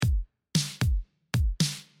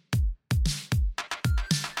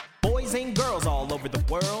boys and girls all over the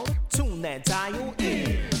world, tune that dial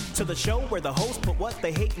in to the show where the hosts put what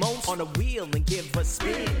they hate most on a wheel and give a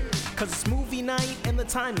spin. Cause it's movie night and the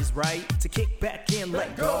time is right to kick back and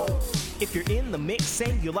let go. If you're in the mix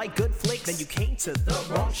and you like good flicks, then you came to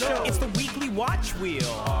the wrong show. It's the Weekly Watch Wheel.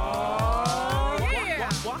 Oh, yeah.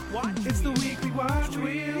 It's the Weekly Watch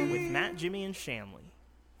Wheel with Matt, Jimmy, and Shanley.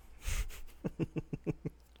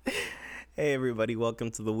 Hey everybody, welcome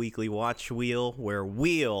to the Weekly Watch Wheel, where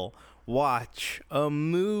we'll watch a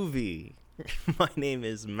movie. My name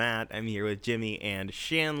is Matt. I'm here with Jimmy and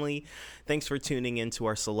Shanley. Thanks for tuning in to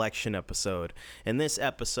our selection episode. In this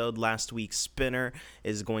episode, last week's spinner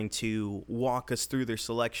is going to walk us through their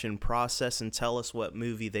selection process and tell us what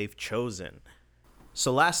movie they've chosen.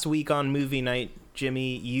 So last week on movie night,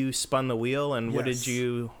 Jimmy, you spun the wheel, and what did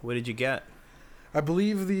you get? I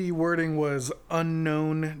believe the wording was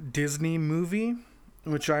unknown Disney movie,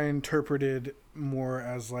 which I interpreted more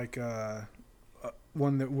as like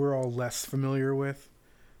one that we're all less familiar with,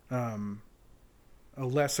 a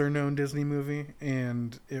lesser known Disney movie,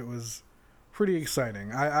 and it was pretty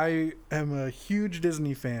exciting. I am a huge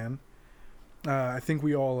Disney fan. I think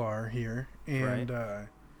we all are here, and right.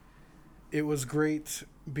 It was great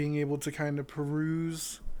being able to kind of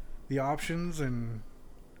peruse the options and.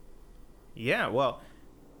 Yeah, well,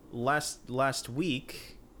 last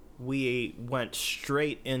week we went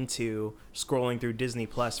straight into scrolling through Disney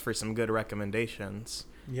Plus for some good recommendations.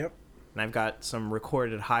 Yep. And I've got some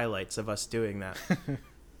recorded highlights of us doing that.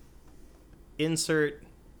 Insert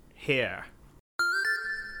here.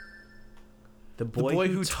 The boy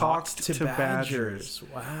who talks to badgers.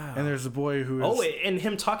 Wow. And there's a boy who is... Oh, and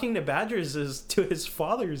him talking to badgers is to his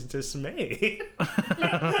father's dismay.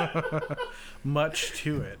 Much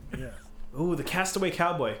to it, yes. Ooh, the Castaway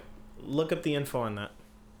Cowboy. Look up the info on that.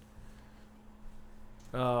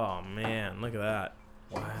 Oh, man. Look at that.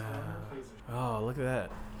 Wow. Oh, look at that.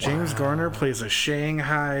 James Garner plays a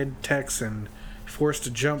Shanghai Texan forced to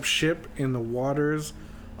jump ship in the waters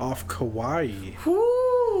off Kauai. Woo!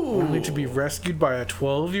 Only to be rescued by a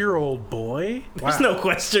 12-year-old boy? There's no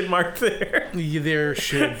question mark there. There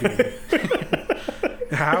should be.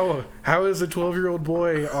 How is a 12-year-old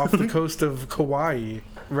boy off the coast of Kauai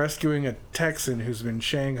rescuing a Texan who's been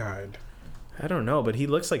shanghaied? I don't know, but he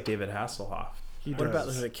looks like David Hasselhoff. What about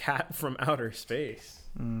the cat from outer space?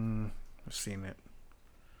 I've seen it.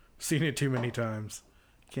 Seen it too many times.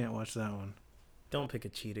 Can't watch that one. Don't pick a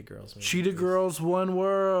Cheetah Girls movie. Cheetah Girls, One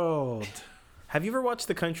World. Have you ever watched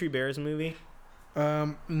the Country Bears movie?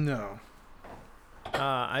 No.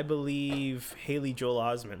 I believe Haley Joel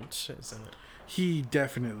Osment is in it. He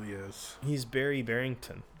definitely is. He's Barry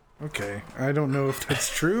Barrington. Okay, I don't know if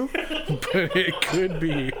that's true, but it could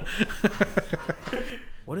be.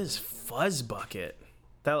 What is Fuzz Bucket?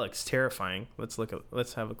 That looks terrifying.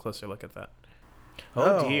 Let's have a closer look at that.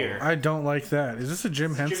 Oh dear. I don't like that. Is this a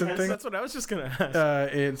Jim Henson thing? That's what I was just gonna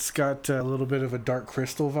ask. It's got a little bit of a Dark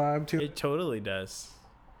Crystal vibe to it. It totally does.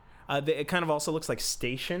 It kind of also looks like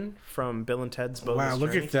Station from Bill and Ted's Bogus Wow,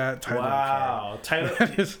 look Journey. at that title. Wow, title.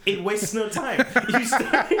 It wastes no time.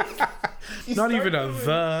 Not even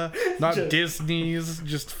not Disney's,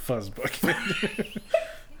 just Fuzz Bucket.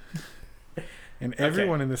 And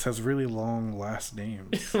everyone in this has really long last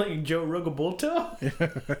names. Like Joe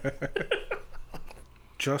Rogabolto?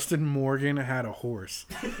 Justin Morgan had a horse.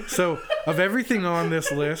 So, of everything on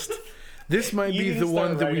this list, this might be the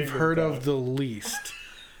one that we've heard of the least.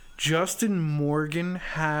 Justin Morgan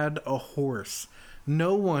had a horse.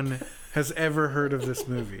 No one has ever heard of this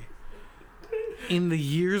movie. In the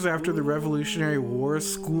years after the Revolutionary War,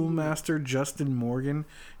 schoolmaster Justin Morgan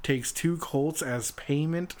takes 2 colts as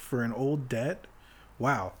payment for an old debt.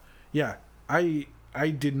 Wow. Yeah, I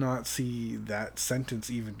did not see that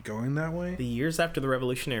sentence even going that way. The years after the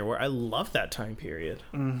Revolutionary War. I love that time period.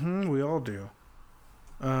 Mm-hmm, we all do.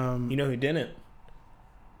 You know who didn't?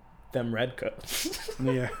 Them redcoats.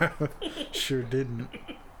 Yeah, sure didn't.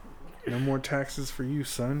 No more taxes for you,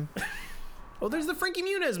 son. Oh, there's the Frankie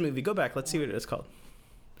Muniz movie. Go back. Let's see what it's called.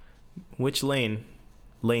 Which lane?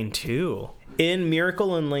 Lane 2. In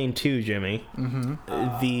Miracle in Lane 2, Jimmy,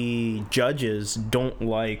 the judges don't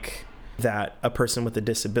like that a person with a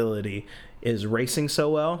disability is racing so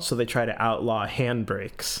well, so they try to outlaw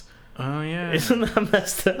handbrakes. Oh, yeah. Isn't that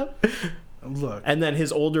messed up? Look. And then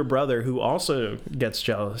his older brother, who also gets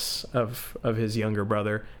jealous of his younger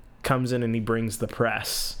brother, comes in and he brings the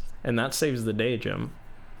press. And that saves the day, Jim.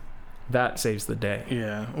 That saves the day.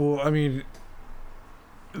 Yeah. Well, I mean,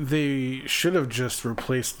 they should have just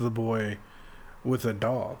replaced the boy with a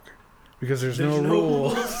dog. Because there's no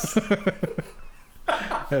rule.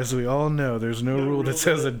 As we all know, there's no rule that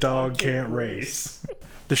says a dog can't race.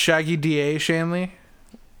 The Shaggy DA, Shanley?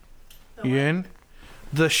 You in?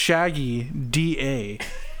 The Shaggy DA.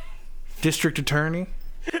 District Attorney?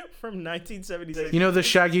 From 1976. You know the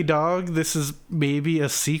Shaggy Dog? This is maybe a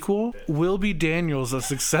sequel? Wilby Daniels, a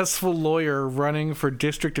successful lawyer running for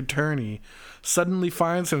district attorney, suddenly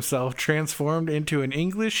finds himself transformed into an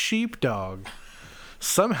English sheepdog.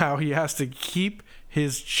 Somehow he has to keep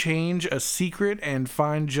his change a secret and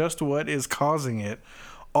find just what is causing it,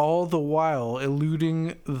 all the while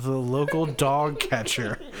eluding the local dog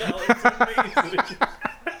catcher. No, it's amazing.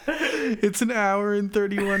 It's an hour and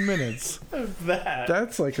 31 minutes.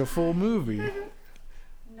 That's like a full movie.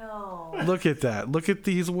 No. Look at that. Look at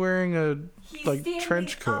he's wearing a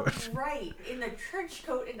trench coat. Right, in the trench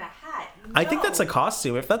coat and the hat. No. I think that's a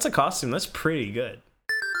costume. If that's a costume, that's pretty good.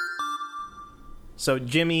 So,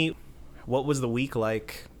 Jimmy, what was the week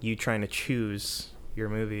like, you trying to choose your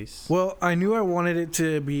movies? Well, I knew I wanted it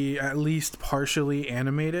to be at least partially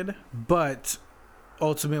animated, but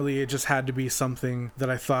ultimately it just had to be something that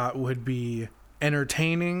I thought would be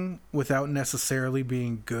entertaining without necessarily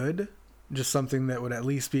being good. Just something that would at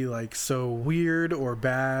least be like so weird or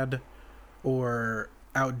bad or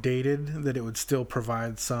outdated that it would still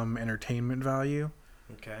provide some entertainment value.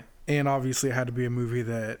 Okay. And obviously it had to be a movie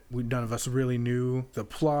that none of us really knew the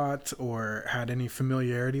plot or had any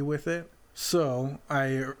familiarity with it. So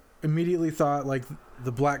I immediately thought like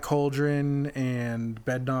The Black Cauldron and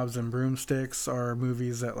Bedknobs and Broomsticks are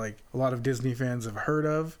movies that like a lot of Disney fans have heard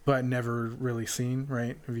of but never really seen,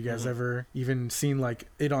 right? Have you guys ever even seen like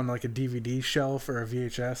it on like a DVD shelf or a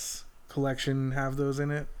VHS collection have those in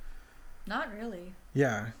it? Not really.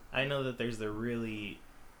 Yeah. I know that there's the really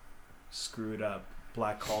screwed up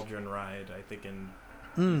Black Cauldron ride, I think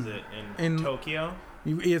is it in Tokyo?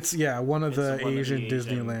 It's one of the one Asian of the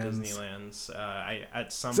Disneylands.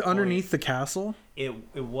 At some Is it point, underneath the castle? It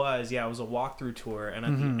was, it was a walkthrough tour, and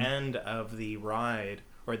at the end of the ride,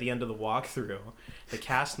 or at the end of the walkthrough, the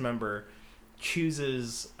cast member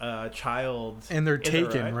chooses a child, and they're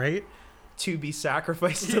taken, right? To be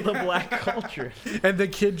sacrificed to the Black Cauldron. And the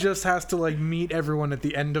kid just has to like meet everyone at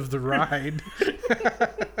the end of the ride.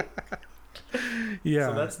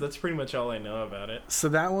 Yeah. So that's pretty much all I know about it. So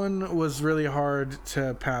that one was really hard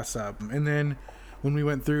to pass up. And then when we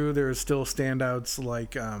went through, there was still standouts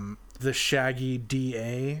like the Shaggy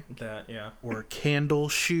DA. Or Candle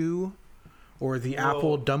Shoe. Or the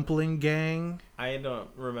Apple Dumpling Gang. I don't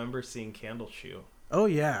remember seeing Candle Shoe. Oh,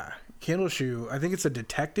 yeah. Candle Shoe. I think it's a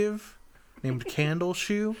detective named Candle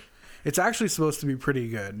Shoe. It's actually supposed to be pretty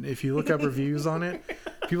good. If you look up reviews on it,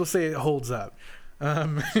 people say it holds up.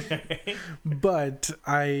 But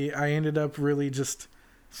I ended up really just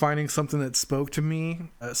finding something that spoke to me,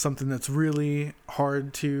 something that's really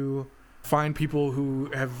hard to find people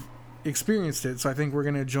who have experienced it. So I think we're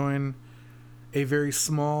going to join a very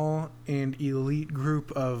small and elite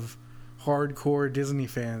group of hardcore Disney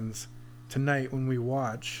fans tonight when we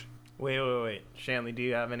watch. Wait. Shanley, do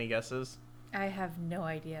you have any guesses? I have no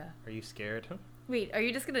idea. Are you scared? Wait, are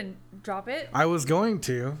you just going to drop it? I was going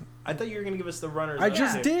to. I thought you were going to give us the runners. I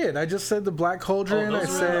just did. I just said the Black Cauldron. I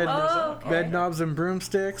said okay. Bedknobs and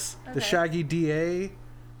Broomsticks. Okay. The Shaggy DA.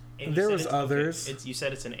 There was others. Okay. You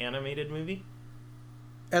said it's an animated movie?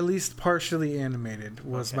 At least partially animated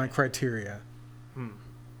was my criteria. Can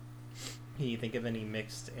you think of any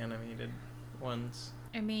mixed animated ones?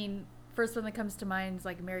 I mean, first one that comes to mind is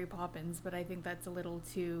like Mary Poppins, but I think that's a little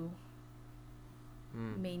too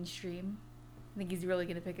mainstream. I think he's really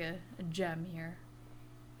going to pick a gem here.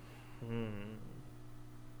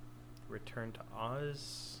 Return to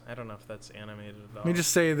Oz? I don't know if that's animated at all. Let me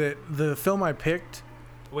just say that the film I picked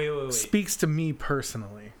speaks to me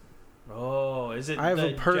personally. Oh, is it I have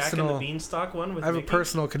the a personal, Jack and the Beanstalk one with I have Mickey? A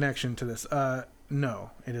personal connection to this.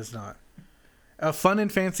 No, it is not. Fun and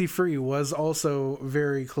Fancy Free was also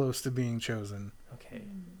very close to being chosen. Okay,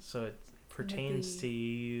 so it pertains to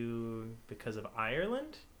you because of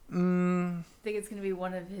Ireland? I think it's going to be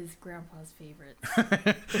one of his grandpa's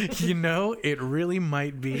favorites. You know, it really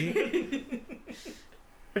might be.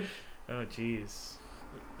 Oh, jeez. Is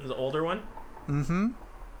it an older one? Mm-hmm.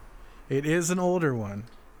 It is an older one.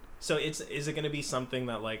 So is it going to be something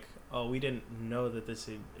that like, oh, we didn't know that this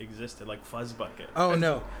existed, like Fuzz Bucket? Oh,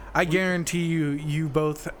 no. I guarantee you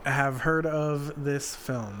both have heard of this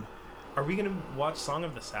film. Are we going to watch Song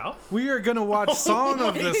of the South? We are going to watch Song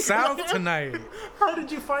of the South tonight. How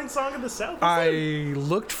did you find Song of the South? I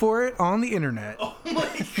looked for it on the internet. Oh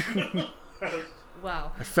my god.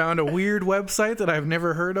 Wow. I found a weird website that I've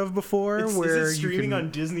never heard of before. Is it streaming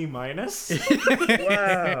on Disney Minus?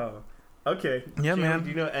 Wow. Okay. Yeah, Jamie, man. do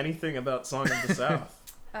you know anything about Song of the South?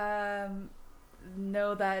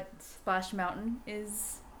 Know that Splash Mountain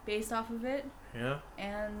is based off of it. Yeah.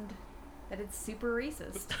 And that it's super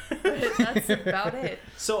racist. But that's about it.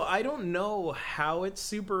 So I don't know how it's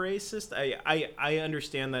super racist. I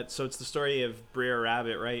understand that. So it's the story of Brer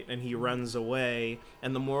Rabbit, right? And he runs away.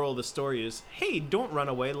 And the moral of the story is, hey, don't run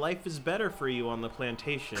away. Life is better for you on the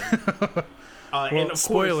plantation. Well, and of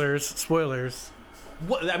spoilers.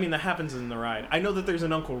 I mean, that happens in the ride. I know that there's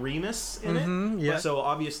an Uncle Remus in it. Yeah. So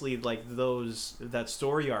obviously, like that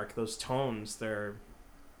story arc, those tones,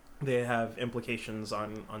 they have implications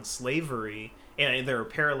on slavery, and there are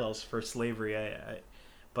parallels for slavery.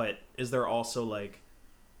 But is there also like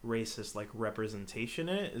racist like representation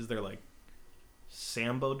in it? Is there like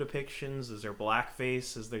Sambo depictions? Is there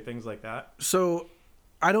blackface? Is there things like that? So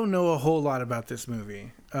I don't know a whole lot about this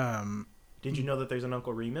movie. Did you know that there's an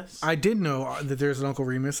Uncle Remus? I did know that there's an Uncle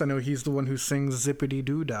Remus. I know he's the one who sings Zippity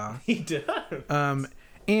Doo Dah. He does.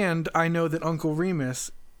 And I know that Uncle Remus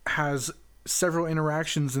has several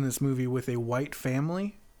interactions in this movie with a white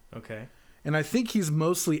family. Okay. And I think he's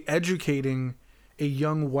mostly educating a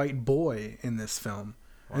young white boy in this film.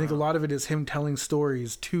 Wow. I think a lot of it is him telling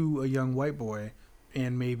stories to a young white boy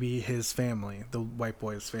and maybe his family, the white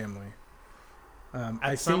boy's family.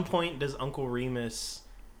 At some point, does Uncle Remus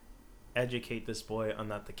educate this boy on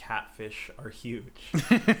that the catfish are huge?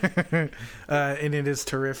 And it is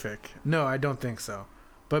terrific. No, I don't think so.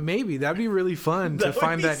 But maybe that'd be really fun to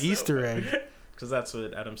find that Easter egg. Because that's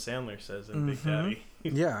what Adam Sandler says in Big Daddy.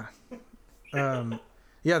 Yeah.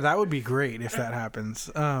 Yeah, that would be great if that happens.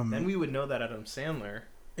 Then we would know that Adam Sandler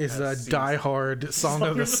is a diehard Song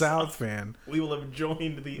of the South fan. We will have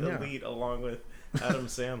joined the elite along with Adam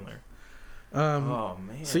Sandler. Oh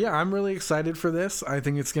man! So yeah, I'm really excited for this. I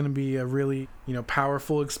think it's going to be a really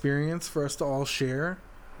powerful experience for us to all share.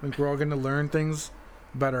 I think we're all going to learn things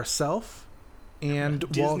about ourselves and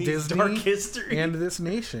Walt Disney dark history and this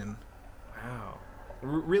nation. Wow!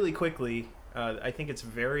 Really quickly, I think it's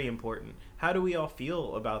very important. How do we all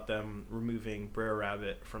feel about them removing Brer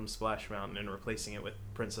Rabbit from Splash Mountain and replacing it with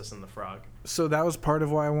Princess and the Frog? So that was part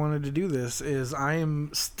of why I wanted to do this. Is I am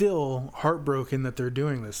still heartbroken that they're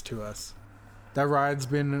doing this to us. That ride's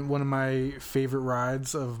been one of my favorite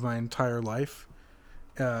rides of my entire life.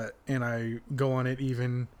 And I go on it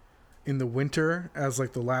even in the winter as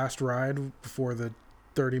like the last ride before the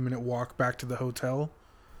 30-minute walk back to the hotel.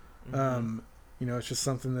 Mm-hmm. It's just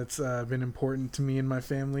something that's been important to me and my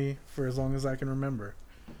family for as long as I can remember.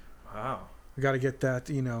 Wow. We got to get that,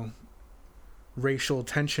 racial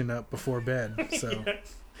tension up before bed. So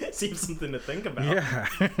seems something to think about. Yeah.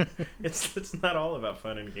 It's not all about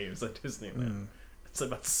fun and games at Disneyland. It's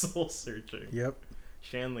about soul searching. Yep.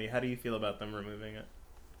 Shanley, how do you feel about them removing it?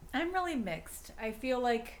 I'm really mixed. I feel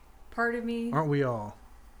like part of me... Aren't we all?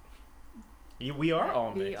 We are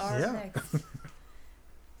all mixed. We are mixed.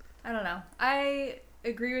 I don't know. I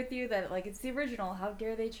agree with you that it's the original. How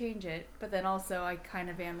dare they change it? But then also I kind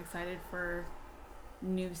of am excited for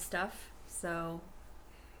new stuff. So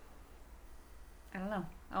I don't know.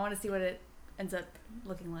 I want to see what it ends up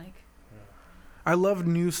looking like. I love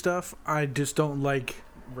new stuff. I just don't like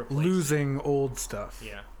losing old stuff.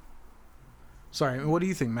 Yeah. Sorry, what do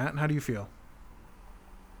you think, Matt? How do you feel?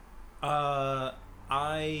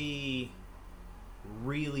 I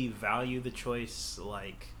really value the choice,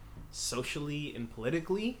 socially and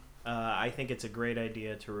politically. I think it's a great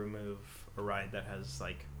idea to remove a ride that has,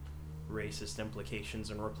 racist implications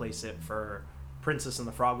and replace it for Princess and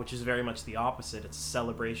the Frog, which is very much the opposite. It's a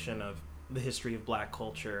celebration of the history of black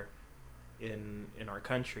culture in our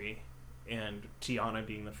country, and Tiana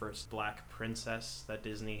being the first black princess that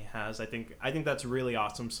Disney has. I think that's really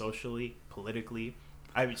awesome socially, politically.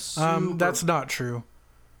 That's not true.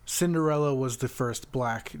 Cinderella was the first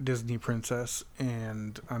black Disney princess,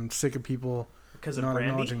 and I'm sick of people not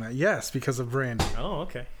acknowledging that. Yes, because of Brandy. Oh,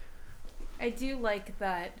 okay. I do like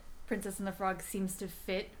that Princess and the Frog seems to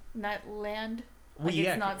fit that land.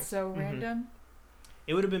 It's not so random.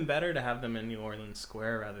 It would have been better to have them in New Orleans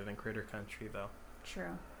Square rather than Critter Country, though.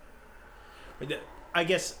 True. I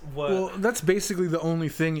guess Well, that's basically the only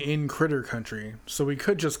thing in Critter Country, so we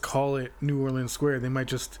could just call it New Orleans Square. They might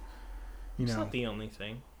just, It's not the only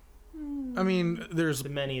thing. I mean, there's the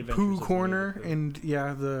many Pooh Corner and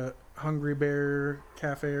the Hungry Bear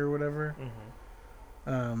Cafe or whatever.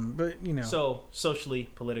 Mm-hmm. But So socially,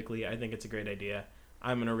 politically, I think it's a great idea.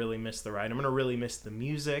 I'm gonna really miss the ride. I'm gonna really miss the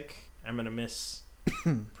music. I'm gonna miss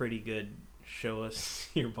pretty good. Show us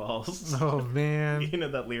your balls. Oh man! You know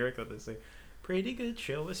that lyric that they say, "Pretty good.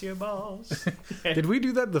 Show us your balls." Did we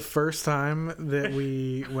do that the first time that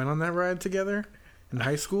we went on that ride together in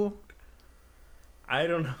high school? I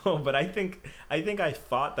don't know, but I think I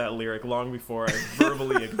thought that lyric long before I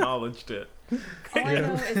verbally acknowledged it. All I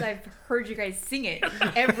know is I've heard you guys sing it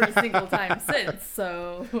every single time since,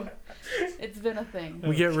 so it's been a thing.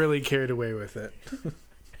 We get really carried away with it.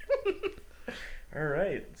 All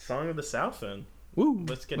right, Song of the South then. Woo!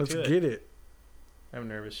 Let's get it. I'm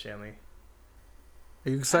nervous, Shanley.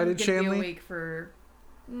 Are you excited, I'm Shanley? be awake for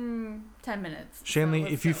 10 minutes. Shanley, so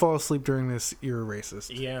if you fall asleep during this, you're a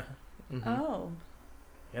racist. Yeah. Mm-hmm. Oh.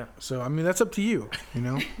 Yeah. So, I mean, that's up to you, you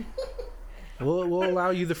know? We'll allow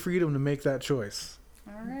you the freedom to make that choice.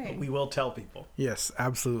 All right. But we will tell people. Yes,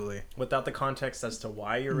 absolutely. Without the context as to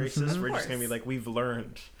why you're racist, we're just going to be like, we've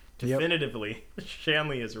learned definitively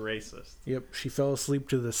Shanley is racist. Yep, she fell asleep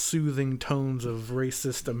to the soothing tones of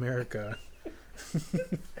racist America.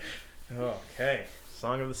 Okay,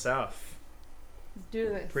 Song of the South. Let's do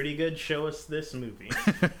this. Pretty good. Show us this movie.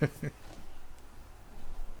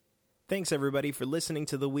 Thanks, everybody, for listening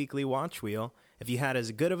to the Weekly Watch Wheel. If you had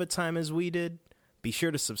as good of a time as we did, be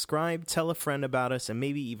sure to subscribe, tell a friend about us, and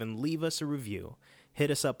maybe even leave us a review.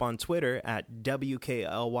 Hit us up on Twitter at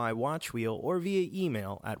WKLYWatchWheel or via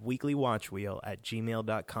email at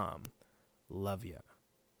weeklywatchwheel@gmail.com. Love ya.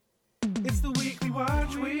 It's the Weekly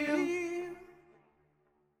Watch Wheel.